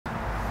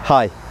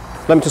Hi,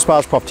 Leamington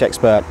Spa's property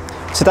expert.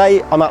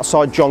 Today I'm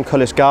outside John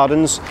Cullis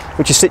Gardens,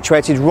 which is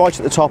situated right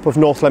at the top of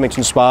North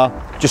Leamington Spa,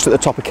 just at the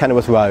top of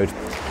Kenilworth Road.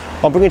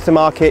 I'm bringing to the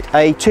market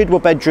a 2 double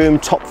bedroom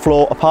top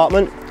floor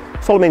apartment.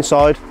 Follow me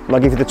inside and I'll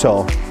give you the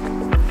tour.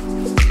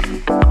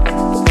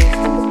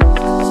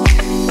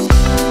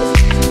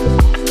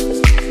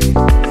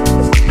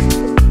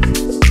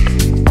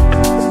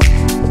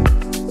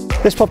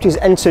 This property is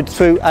entered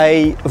through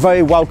a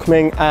very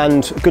welcoming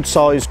and good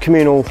sized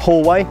communal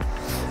hallway.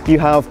 You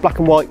have black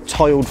and white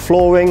tiled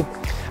flooring,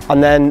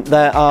 and then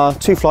there are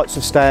 2 flights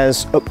of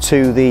stairs up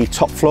to the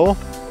top floor.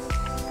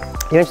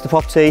 You enter the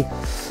property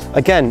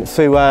again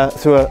through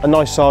a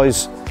nice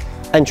size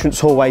entrance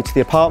hallway to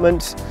the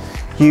apartment.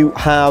 You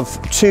have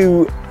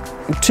two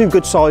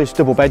good sized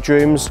double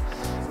bedrooms.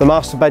 The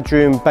master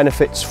bedroom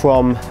benefits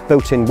from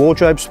built-in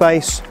wardrobe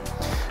space.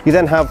 You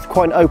then have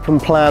quite an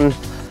open plan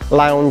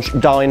lounge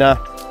diner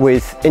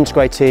with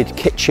integrated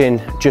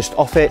kitchen just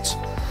off it,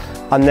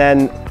 and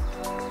then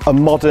a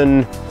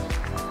modern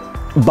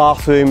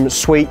bathroom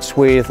suite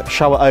with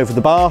shower over the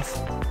bath.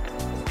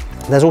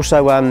 There's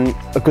also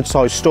a good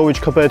sized storage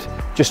cupboard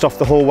just off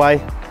the hallway.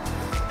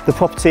 The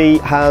property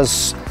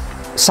has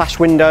sash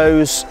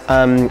windows,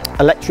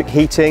 electric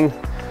heating.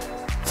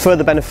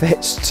 Further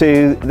benefits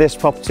to this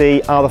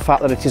property are the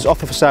fact that it is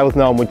offered for sale with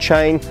no onward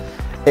chain.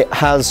 It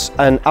has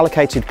an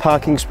allocated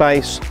parking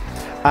space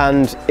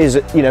and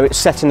it's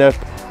set in a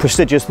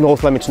prestigious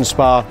North Leamington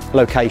Spa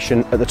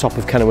location at the top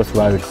of Kenilworth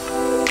Road.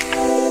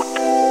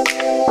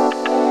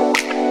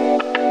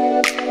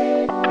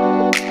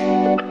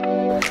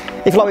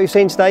 If you like what you've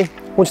seen today,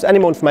 wanted any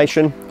more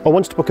information or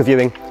wanted to book a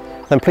viewing,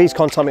 then please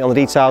contact me on the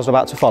details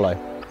about to follow.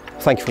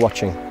 Thank you for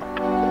watching.